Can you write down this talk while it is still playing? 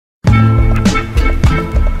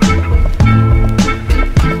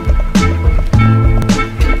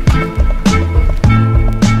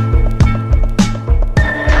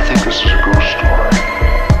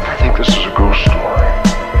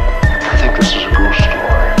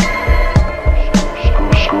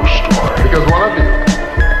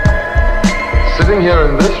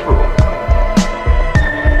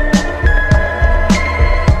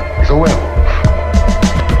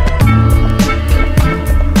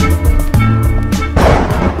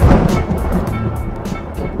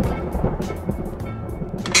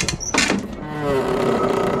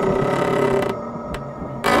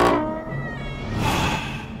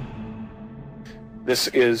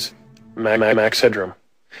This is Max Headroom.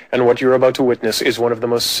 And what you're about to witness is one of the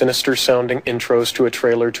most sinister-sounding intros to a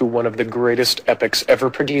trailer to one of the greatest epics ever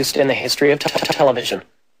produced in the history of television.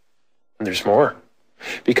 And there's more,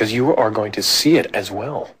 because you are going to see it as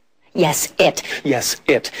well. Yes, it. Yes,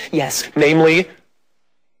 it. Yes. Namely,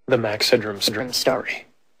 the Max Headroom story.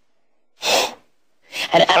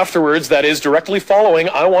 And afterwards, that is, directly following,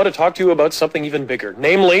 I want to talk to you about something even bigger.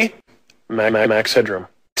 Namely, Max Headroom.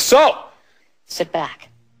 So, sit back,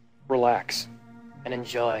 relax, and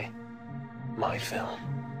enjoy my film.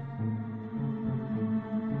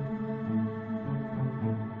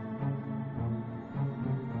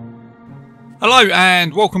 Hello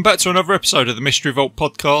and welcome back to another episode of the Mystery Vault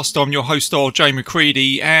podcast. I'm your host, RJ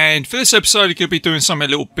McCready, and for this episode, I'm going to be doing something a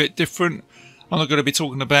little bit different. I'm not going to be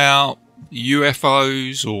talking about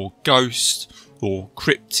UFOs or ghosts or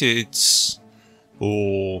cryptids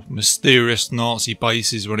or mysterious Nazi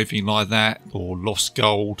bases or anything like that, or lost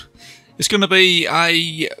gold. It's going to be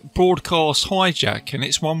a broadcast hijack, and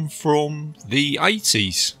it's one from the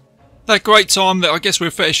 80s. That great time that I guess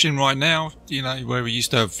we're fetishing right now, you know, where we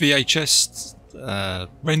used to have VHS,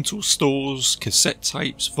 rental stores, cassette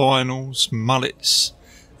tapes, vinyls, mullets,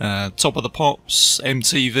 Top of the Pops,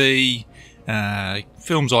 MTV,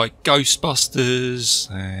 films like Ghostbusters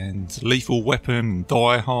and Lethal Weapon and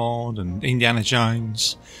Die Hard and Indiana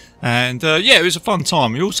Jones. And yeah, it was a fun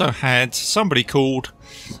time. We also had somebody called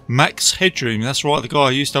Max Headroom. That's right, the guy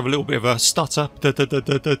who used to have a little bit of a stutter.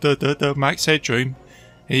 Max Headroom.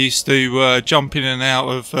 He used to jump in and out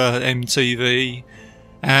of MTV.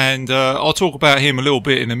 And I'll talk about him a little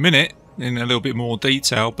bit in a minute, in a little bit more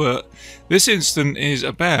detail. But this incident is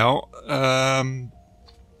about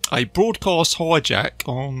a broadcast hijack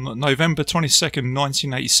on November 22nd,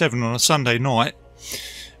 1987 on a Sunday night,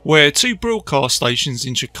 where two broadcast stations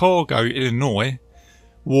in Chicago, Illinois,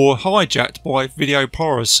 were hijacked by video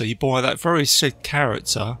piracy by that very said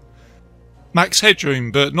character, Max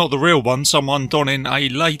Headroom, but not the real one, someone donning a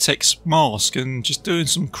latex mask and just doing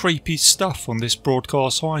some creepy stuff on this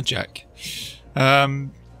broadcast hijack.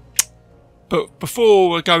 But before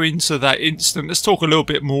we go into that incident, let's talk a little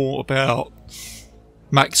bit more about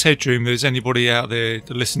Max Headroom. There's anybody out there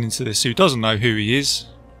listening to this who doesn't know who he is.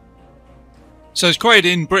 So it's created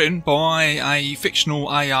in Britain by a fictional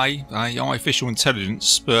AI artificial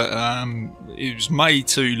intelligence, but it was made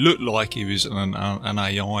to look like he was an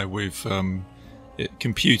AI with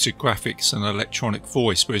computer graphics and electronic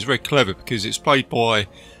voice. But it's very clever because it's played by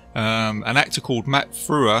an actor called Matt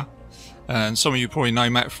Frewer, and some of you probably know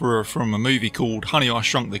Matt Frewer from a movie called Honey, I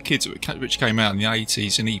Shrunk the Kids, which came out in the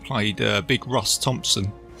 80s, and he played Big Russ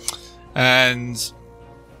Thompson. And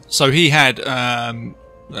so he had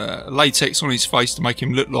latex on his face to make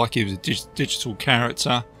him look like he was a digital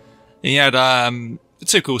character. He had a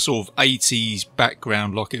typical sort of 80s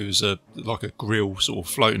background, like it was like a grill sort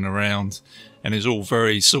of floating around, and it's all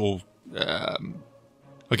very sort of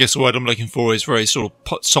I guess the word I'm looking for is very sort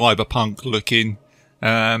of cyberpunk looking.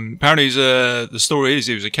 Apparently the story is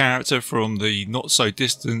he was a character from the not so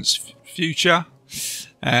distant future,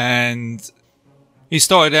 and he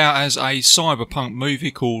started out as a cyberpunk movie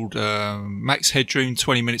called Max Headroom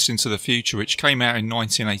 20 Minutes into the Future, which came out in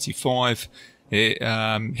 1985. It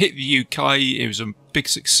hit the UK, it was a big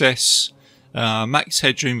success. Max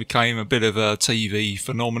Headroom became a bit of a TV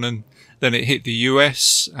phenomenon. Then it hit the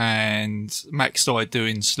US, and Max started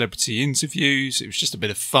doing celebrity interviews. It was just a bit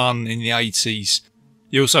of fun in the 80s.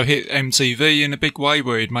 He also hit MTV in a big way,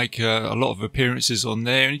 where he'd make a lot of appearances on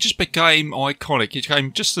there, and he just became iconic. He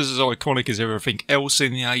became just as iconic as everything else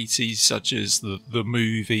in the 80s, such as the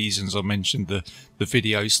movies, and as I mentioned, the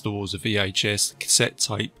video stores, the VHS, the cassette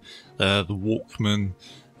tape, the Walkman,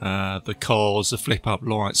 the cars, the flip-up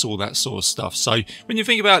lights, all that sort of stuff. So when you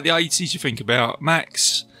think about the 80s, you think about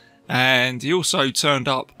Max. And he also turned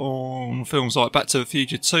up on films like Back to the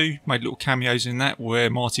Future 2, made little cameos in that, where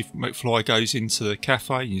Marty McFly goes into the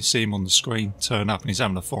cafe. You see him on the screen, turn up, and he's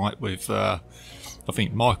having a fight with, I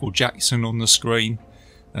think, Michael Jackson on the screen,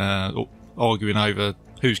 arguing over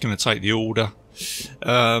who's going to take the order.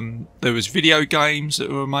 There was video games that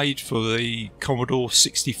were made for the Commodore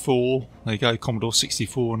 64. There you go, Commodore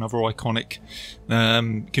 64, another iconic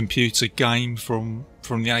computer game from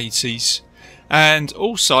the 80s. And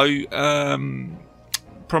also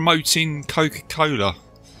promoting Coca-Cola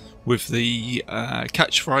with the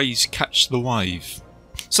catchphrase "Catch the Wave."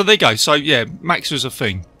 So there you go. So yeah, Max was a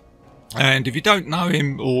thing. And if you don't know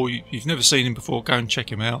him, or you've never seen him before, go and check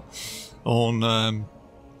him out on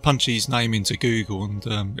punch his name into Google, and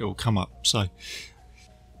it will come up. So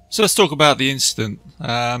So let's talk about the incident.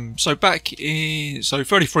 So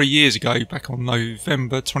 33 years ago, back on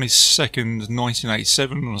November 22nd,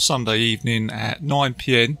 1987, on a Sunday evening at 9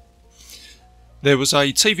 p.m, there was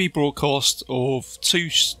a TV broadcast of two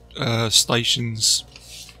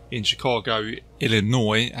stations in Chicago,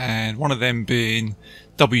 Illinois, and one of them being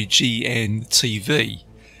WGN TV.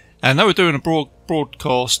 And they were doing a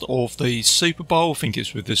broadcast of the Super Bowl. I think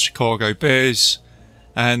it's with the Chicago Bears.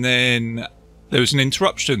 And then there was an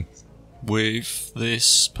interruption with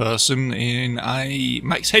this person in a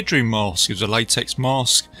Max Headroom mask. It was a latex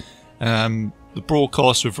mask. The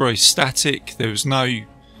broadcasts were very static. There was no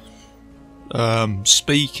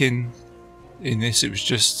speaking in this. It was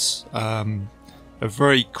just a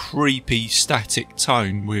very creepy static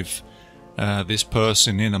tone with this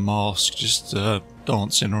person in a mask just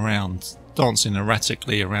dancing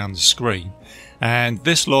erratically around the screen. And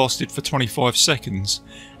this lasted for 25 seconds.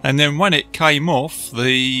 And then when it came off,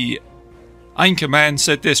 the anchor man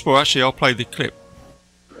said this. Well, actually, I'll play the clip.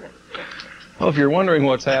 Well, if you're wondering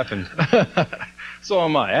what's happened, so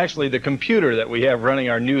am I. Actually, the computer that we have running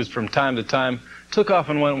our news from time to time took off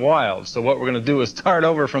and went wild. So what we're going to do is start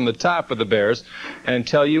over from the top of the Bears and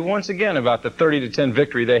tell you once again about the 30-10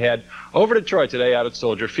 victory they had over Detroit today out at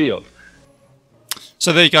Soldier Field.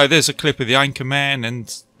 So there you go. There's a clip of the anchor man,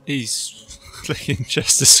 and he's looking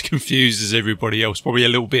just as confused as everybody else, probably a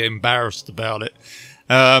little bit embarrassed about it.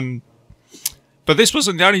 But this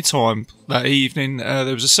wasn't the only time that evening.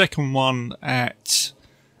 There was a second one at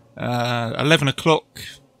 11 o'clock,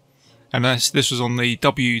 and this was on the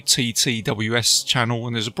WTTWS channel,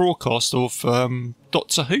 and there's a broadcast of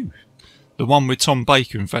Doctor Who, the one with Tom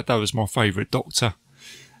Baker. In fact, that was my favourite Doctor.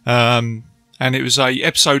 And it was a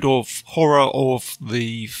episode of Horror of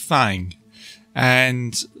the Fang,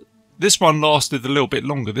 and this one lasted a little bit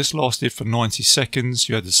longer. This lasted for 90 seconds.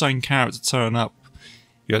 You had the same character turn up.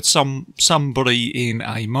 You had somebody in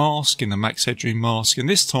a mask, in a Max Headroom mask, and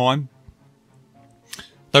this time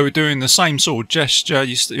they were doing the same sort of gesture.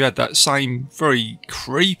 You had that same very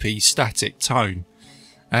creepy static tone.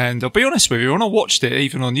 And I'll be honest with you, when I watched it,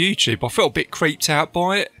 even on YouTube, I felt a bit creeped out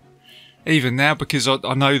by it. Even now, because I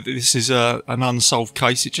know that this is an unsolved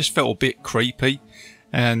case, it just felt a bit creepy.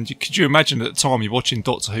 And could you imagine at the time you're watching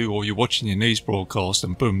Doctor Who or you're watching your news broadcast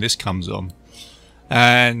and boom, this comes on.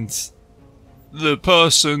 And the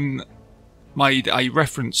person made a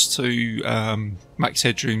reference to Max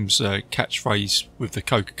Headroom's catchphrase with the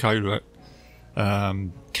Coca-Cola,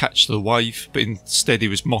 catch the wave, but instead he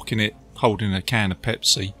was mocking it, holding a can of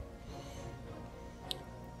Pepsi.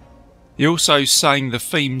 He also sang the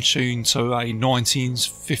theme tune to a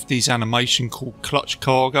 1950s animation called Clutch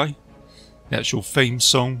Cargo, the actual theme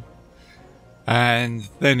song. And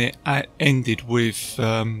then it ended with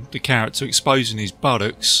the character exposing his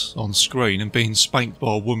buttocks on screen and being spanked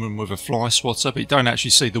by a woman with a fly swatter, but you don't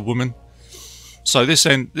actually see the woman. So this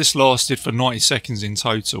lasted for 90 seconds in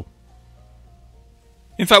total.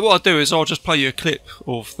 In fact, what I'll do is I'll just play you a clip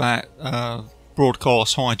of that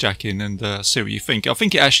broadcast hijacking and see what you think. I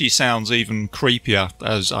think it actually sounds even creepier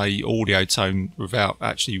as a audio tone without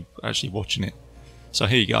actually watching it. So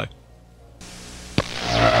here you go.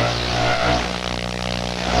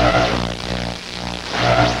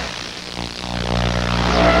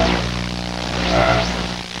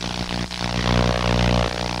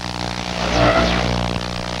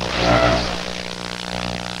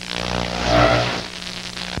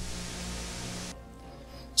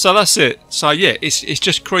 So that's it. So yeah, it's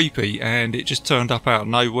just creepy, and it just turned up out of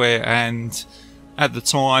nowhere. And at the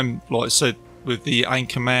time, like I said, with the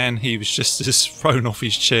anchor man, he was just as thrown off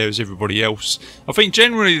his chair as everybody else. I think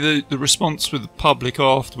generally the response with the public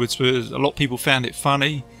afterwards was a lot of people found it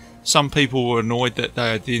funny. Some people were annoyed that they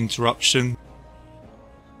had the interruption,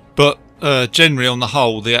 but generally on the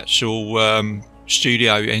whole, the actual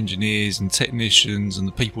studio engineers and technicians and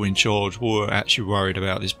the people in charge were actually worried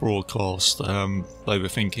about this broadcast. They were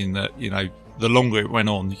thinking that, you know, the longer it went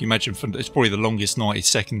on, you can imagine it's probably the longest 90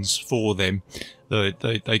 seconds for them. They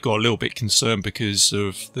got a little bit concerned because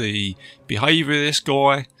of the behaviour of this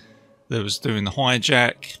guy that was doing the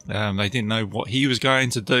hijack. They didn't know what he was going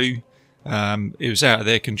to do. It was out of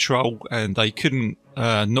their control, and they couldn't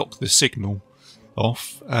knock the signal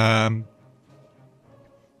off.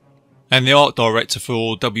 And the art director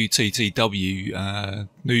for WTTW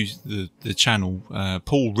news, the channel,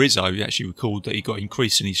 Paul Rizzo, actually recalled that he got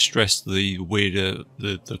increasingly stressed the weirder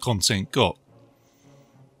the content got.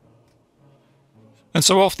 And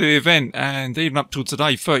so after the event, and even up till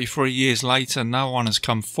today, 33 years later, no one has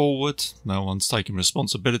come forward. No one's taken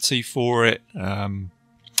responsibility for it.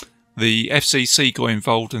 The FCC got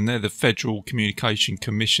involved, and they're the Federal Communication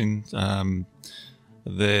Commission.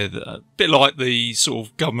 they're a bit like the sort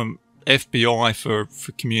of government FBI for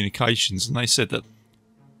communications, and they said that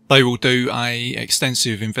they will do a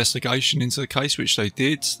extensive investigation into the case, which they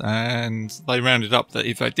did, and they rounded up that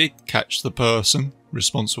if they did catch the person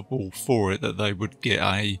responsible for it, that they would get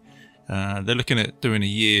they're looking at doing a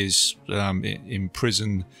year's in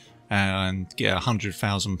prison and get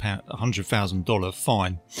 $100,000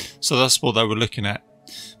 fine. So that's what they were looking at.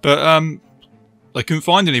 But they couldn't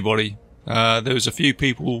find anybody. There was a few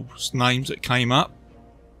people's names that came up.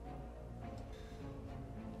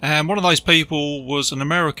 And one of those people was an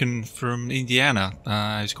American from Indiana.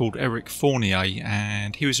 He's called Eric Fournier,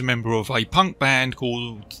 and he was a member of a punk band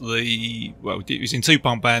called he was in two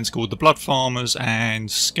punk bands called the Blood Farmers and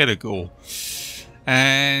Skedagore.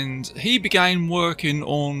 And he began working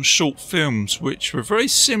on short films which were very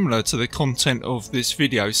similar to the content of this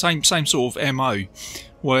video, same sort of MO,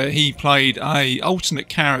 where he played a alternate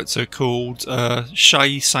character called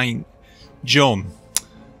Shay St. John.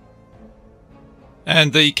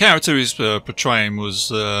 And the character he was portraying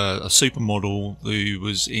was a supermodel who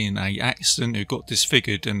was in an accident, who got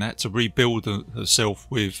disfigured and had to rebuild herself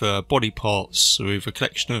with body parts, with a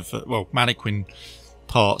collection of mannequin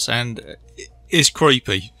parts, and it's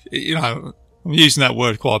creepy. You know, I'm using that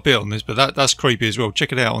word quite a bit on this, but that's creepy as well.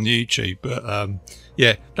 Check it out on YouTube. But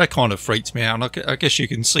yeah, that kind of freaked me out, and I guess you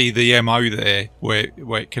can see the MO there where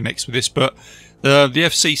it connects with this. But the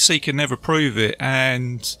FCC can never prove it,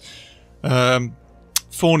 and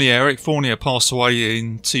Eric Fournier passed away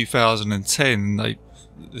in 2010. They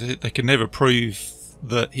could never prove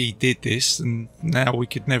that he did this, and now we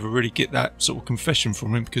could never really get that sort of confession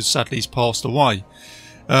from him because sadly he's passed away.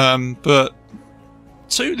 But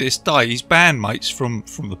to this day, his bandmates from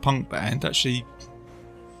the punk band actually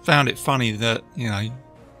found it funny that, you know,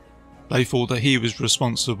 they thought that he was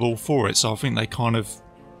responsible for it. So I think they kind of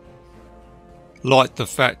liked the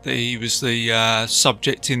fact that he was the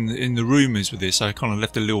subject in the rumours with this, so it kind of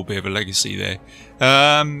left a little bit of a legacy there.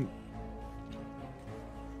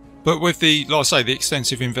 But with the, like I say, the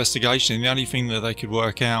extensive investigation, the only thing that they could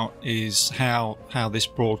work out is how this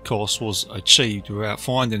broadcast was achieved without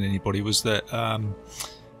finding anybody was that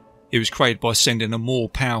it was created by sending a more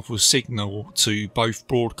powerful signal to both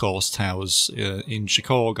broadcast towers in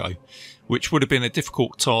Chicago, which would have been a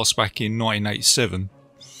difficult task back in 1987.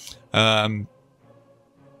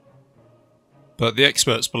 But the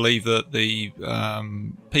experts believe that the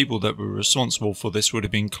people that were responsible for this would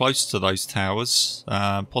have been close to those towers,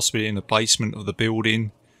 possibly in the basement of the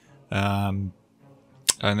building, and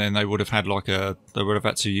then they would have had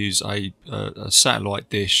had to use a satellite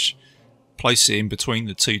dish, place it in between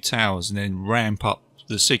the two towers, and then ramp up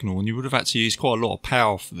the signal. And you would have had to use quite a lot of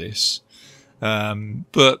power for this.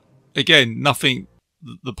 But again, nothing.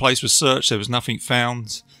 The place was searched. There was nothing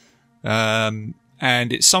found.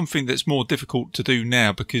 And it's something that's more difficult to do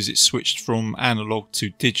now because it's switched from analog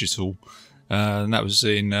to digital, and that was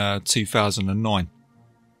in 2009.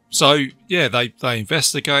 So yeah, they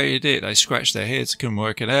investigated it, they scratched their heads, couldn't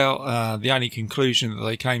work it out. The only conclusion that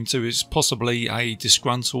they came to is possibly a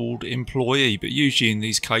disgruntled employee, but usually in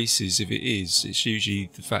these cases, if it is, it's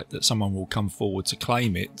usually the fact that someone will come forward to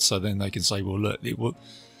claim it, so then they can say, well look,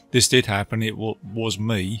 this did happen, it was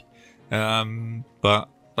me, but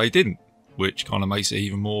they didn't, which kind of makes it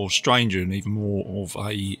even more stranger and even more of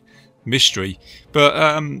a mystery.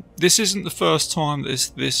 But this isn't the first time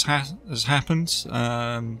this has happened.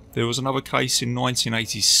 There was another case in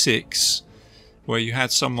 1986 where you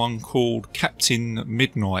had someone called Captain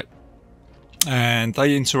Midnight, and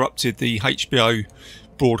they interrupted the HBO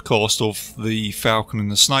broadcast of The Falcon and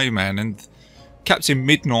the Snowman. And Captain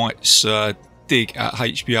Midnight's dig at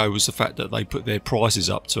HBO was the fact that they put their prices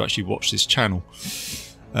up to actually watch this channel.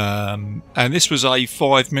 And this was a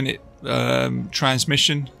 5-minute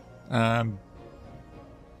transmission, but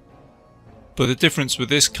the difference with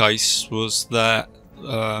this case was that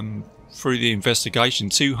through the investigation,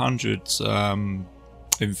 200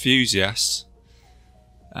 enthusiasts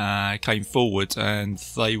came forward, and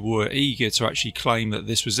they were eager to actually claim that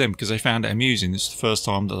this was them because they found it amusing. It's the first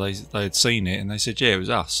time that they had seen it, and they said, yeah, it was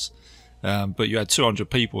us. But you had 200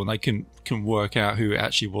 people, and they couldn't work out who it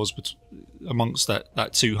actually was amongst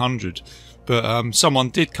that 200. But someone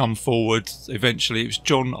did come forward eventually. It was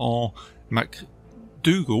John R.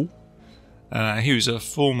 McDougall. He was a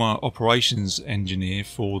former operations engineer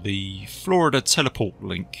for the Florida Teleport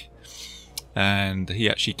Link, and he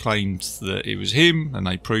actually claimed that it was him, and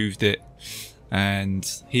they proved it. And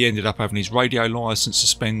he ended up having his radio license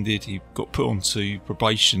suspended. He got put onto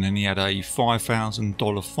probation, and he had a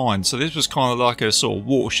 $5,000 fine. So this was kind of like a sort of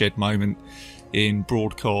watershed moment in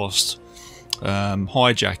broadcast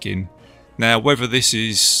hijacking. Now, whether this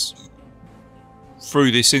is through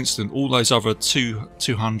this incident, all those other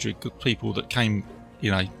 200 good people that came,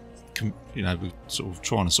 were sort of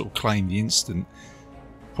trying to sort of claim the incident,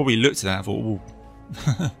 probably looked at that and thought, well,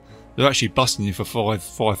 they're actually busting you for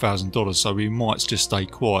 $5,000, so we might just stay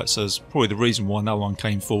quiet. So that's probably the reason why no one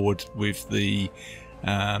came forward with the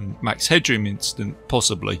Max Headroom incident,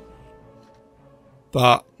 possibly.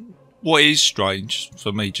 But what is strange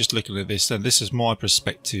for me, just looking at this, and this is my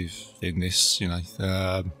perspective in this,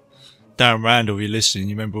 Darren Randall, if you're listening,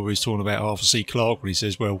 you remember we was talking about Arthur C. Clarke, and he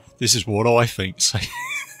says, well, this is what I think. So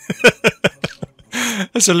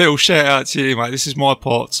that's a little shout out to you, mate. This is my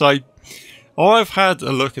part. So I've had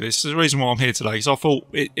a look at this. The reason why I'm here today is I thought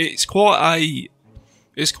it's quite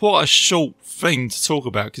a short thing to talk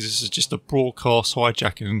about, because this is just a broadcast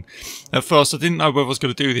hijacking. And at first I didn't know whether I was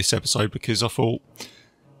going to do this episode, because I thought,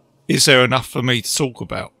 is there enough for me to talk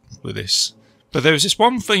about with this? But there was this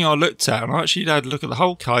one thing I looked at, and I actually had a look at the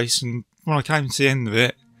whole case, and when I came to the end of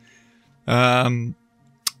it,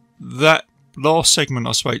 that last segment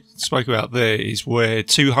I spoke about there is where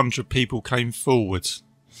 200 people came forward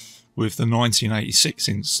with the 1986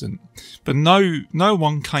 incident, but no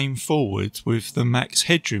one came forward with the Max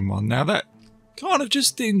Headroom one. Now that kind of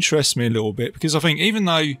just interests me a little bit, because I think even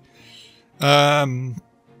though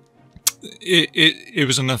it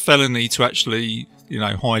was a felony to actually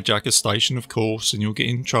hijack a station, of course, and you'll get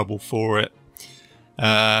in trouble for it,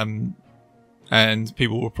 and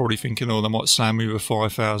people were probably thinking, oh, they might slam me with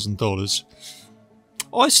 $5,000.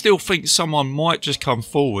 I still think someone might just come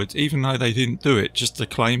forward, even though they didn't do it, just to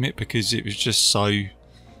claim it, because it was just so,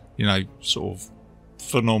 sort of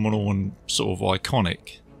phenomenal and sort of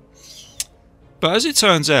iconic. But as it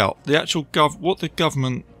turns out, the actual what the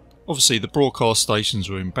government, obviously the broadcast stations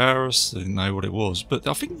were embarrassed, they didn't know what it was, but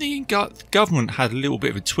I think the government had a little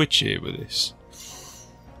bit of a twitch here with this.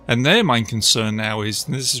 And their main concern now is,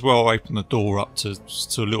 and this is where I open the door up to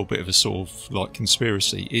a little bit of a sort of like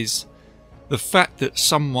conspiracy, is the fact that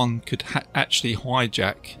someone could actually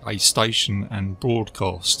hijack a station and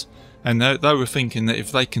broadcast. And they were thinking that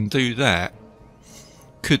if they can do that,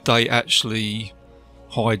 could they actually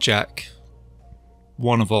hijack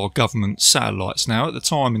one of our government satellites? Now, at the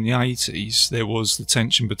time in the 80s, there was the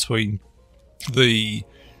tension between the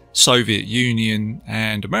Soviet Union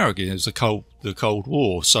and America. It was the Cold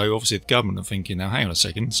War. So obviously the government are thinking, now hang on a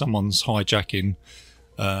second, someone's hijacking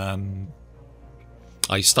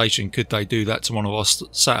a station. Could they do that to one of our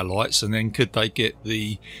satellites? And then could they get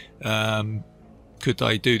the could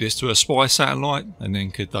they do this to a spy satellite? And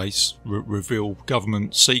then could they reveal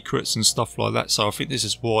government secrets and stuff like that? So I think this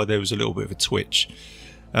is why there was a little bit of a twitch.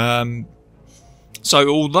 So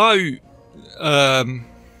although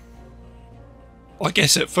I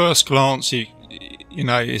guess at first glance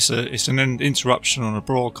it's an interruption on a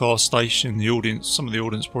broadcast station. The audience, some of the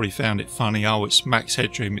audience probably found it funny. Oh, it's Max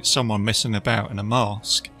Headroom. It's someone messing about in a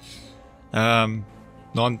mask. Nine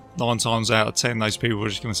times out of 10, those people were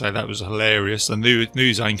just going to say that was hilarious. The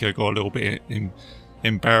news anchor got a little bit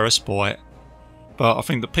embarrassed by it. But I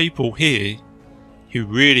think the people here who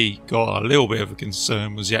really got a little bit of a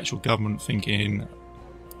concern was the actual government thinking,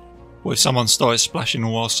 well, if someone started splashing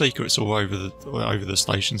all our secrets all over the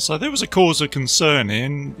station. So there was a cause of concern here,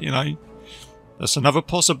 and that's another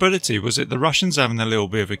possibility. Was it the Russians having a little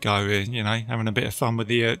bit of a go here, having a bit of fun with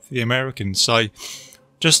the Americans? So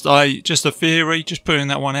just a theory, just putting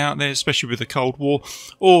that one out there, especially with the Cold War,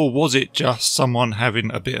 or was it just someone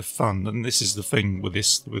having a bit of fun? And this is the thing with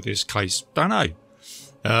this case, don't know.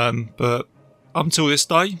 But up until this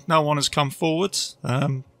day, no one has come forward.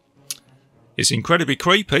 It's incredibly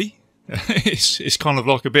creepy. It's kind of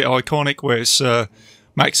like a bit iconic, where it's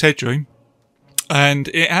Max Headroom, and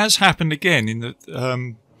it has happened again in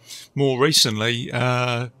the more recently.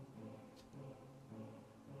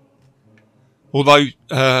 Although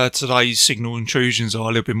today's signal intrusions are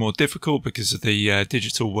a little bit more difficult because of the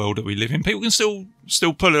digital world that we live in, people can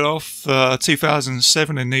still pull it off.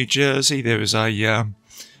 2007 in New Jersey, there was a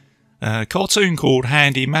cartoon called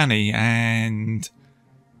Handy Manny, and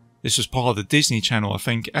this was part of the Disney Channel, I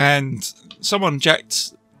think, and someone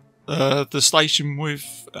jacked the station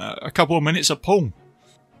with a couple of minutes of porn.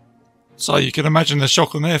 So you can imagine the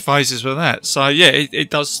shock on their faces with that. So yeah,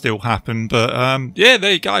 it does still happen, but yeah,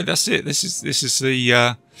 there you go. That's it. This is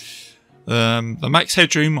the Max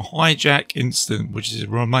Headroom hijack incident, which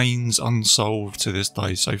remains unsolved to this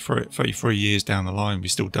day. So 33 years down the line, we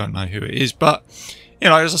still don't know who it is, but.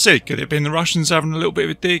 As I said, could it have been the Russians having a little bit of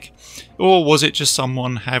a dig? Or was it just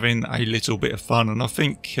someone having a little bit of fun? And I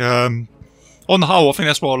think, on the whole, I think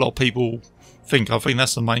that's what a lot of people think. I think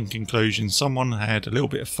that's the main conclusion. Someone had a little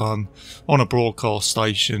bit of fun on a broadcast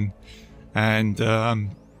station. And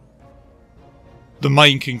the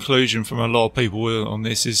main conclusion from a lot of people on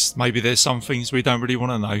this is maybe there's some things we don't really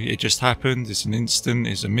want to know. It just happened. It's an instant.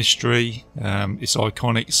 It's a mystery. It's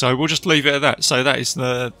iconic. So we'll just leave it at that. So that's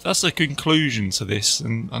the conclusion to this.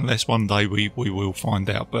 And unless one day we will find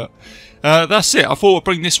out. But that's it. I thought I'd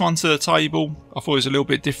bring this one to the table. I thought it was a little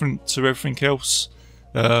bit different to everything else.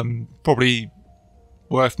 Probably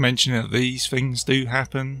worth mentioning that these things do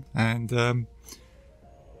happen. And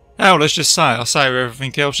let's just say, I say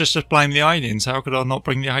everything else, just blame the aliens. How could I not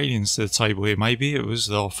bring the aliens to the table here? Maybe it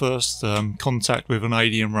was our first contact with an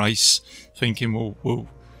alien race, thinking, or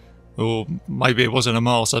maybe it wasn't a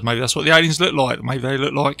Mars, maybe that's what the aliens look like. Maybe they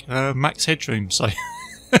look like Max Headroom. So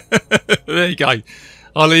there you go.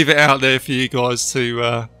 I'll leave it out there for you guys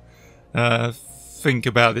to think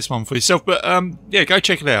about this one for yourself. But yeah, go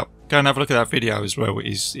check it out. Go and have a look at that video as well. It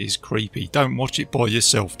is creepy. Don't watch it by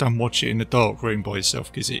yourself. Don't watch it in the dark room by yourself,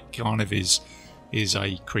 because it kind of is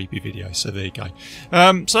a creepy video. So there you go.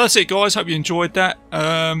 So that's it, guys. Hope you enjoyed that.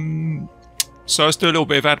 So let's do a little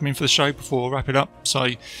bit of admin for the show before I wrap it up. So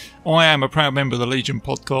I am a proud member of the Legion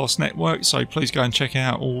Podcast Network, so please go and check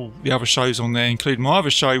out all the other shows on there, including my other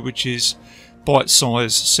show, which is Bite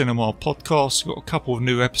Size Cinema Podcast. Got a couple of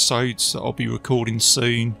new episodes that I'll be recording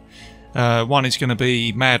soon. One is going to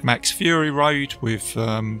be Mad Max Fury Road with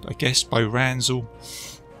a guest, Bo Ranzel,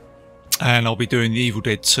 and I'll be doing The Evil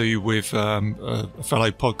Dead 2 with a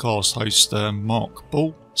fellow podcast host, Mark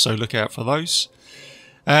Ball, so look out for those.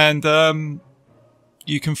 And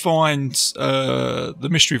you can find the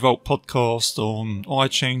Mystery Vault podcast on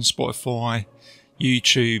iTunes, Spotify,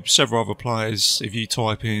 YouTube, several other players. If you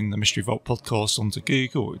type in the Mystery Vault podcast onto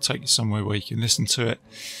Google, it will take you somewhere where you can listen to it.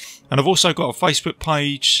 And I've also got a Facebook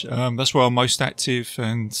page. That's where I'm most active,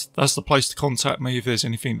 and that's the place to contact me if there's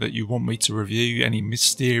anything that you want me to review, any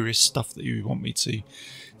mysterious stuff that you want me to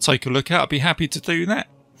take a look at. I'd be happy to do that.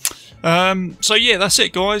 So yeah, that's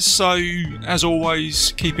it, guys. So as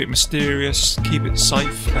always, keep it mysterious, keep it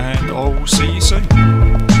safe, and I will see you soon.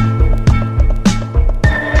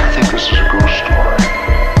 I think this is a ghost story.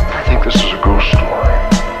 I think this is a ghost story.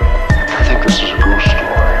 I think this is a ghost story.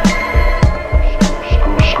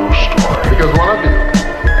 Because one of you,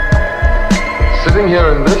 sitting here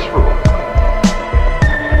in this room,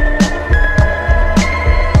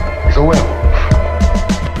 is a werewolf.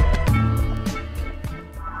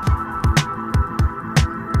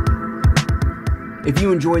 If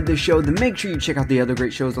you enjoyed this show, then make sure you check out the other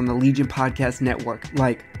great shows on the Legion Podcast Network,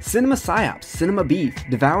 like Cinema Psyops, Cinema Beef,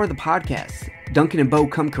 Devour the Podcast, Duncan and Bo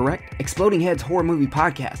Come Correct, Exploding Heads Horror Movie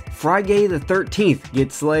Podcast, Friday the 13th,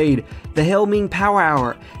 Get Slayed, The Hellming Power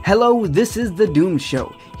Hour, Hello, This is the Doom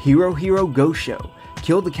Show, Hero Hero Go Show,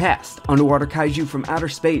 Kill the Cast, Underwater Kaiju from Outer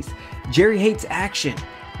Space, Jerry Hates Action,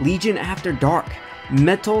 Legion After Dark,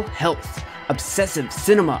 Mental Health, Obsessive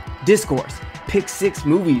Cinema, Discourse, Pick 6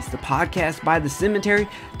 Movies, the podcast by The Cemetery,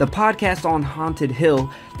 the podcast on Haunted Hill,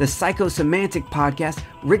 the Psychosemantic Podcast,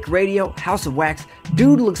 Rick Radio, House of Wax,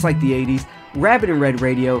 Dude Looks Like the 80s, Rabbit and Red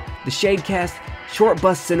Radio, the Shadecast, Short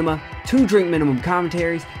Bus Cinema, 2 Drink Minimum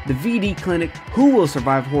Commentaries, the VD Clinic, Who Will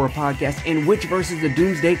Survive Horror Podcast, and Witch vs. the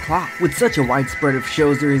Doomsday Clock. With such a wide spread of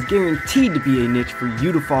shows, there is guaranteed to be a niche for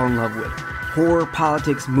you to fall in love with. Horror,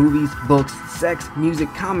 politics, movies, books, sex,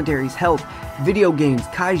 music, commentaries, health, video games,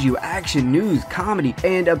 kaiju, action, news, comedy,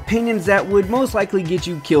 and opinions that would most likely get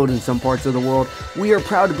you killed in some parts of the world. We are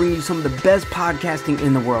proud to bring you some of the best podcasting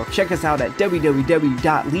in the world. Check us out at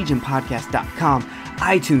www.legionpodcast.com,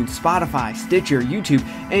 iTunes, Spotify, Stitcher, YouTube,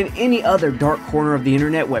 and any other dark corner of the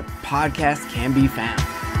internet where podcasts can be found.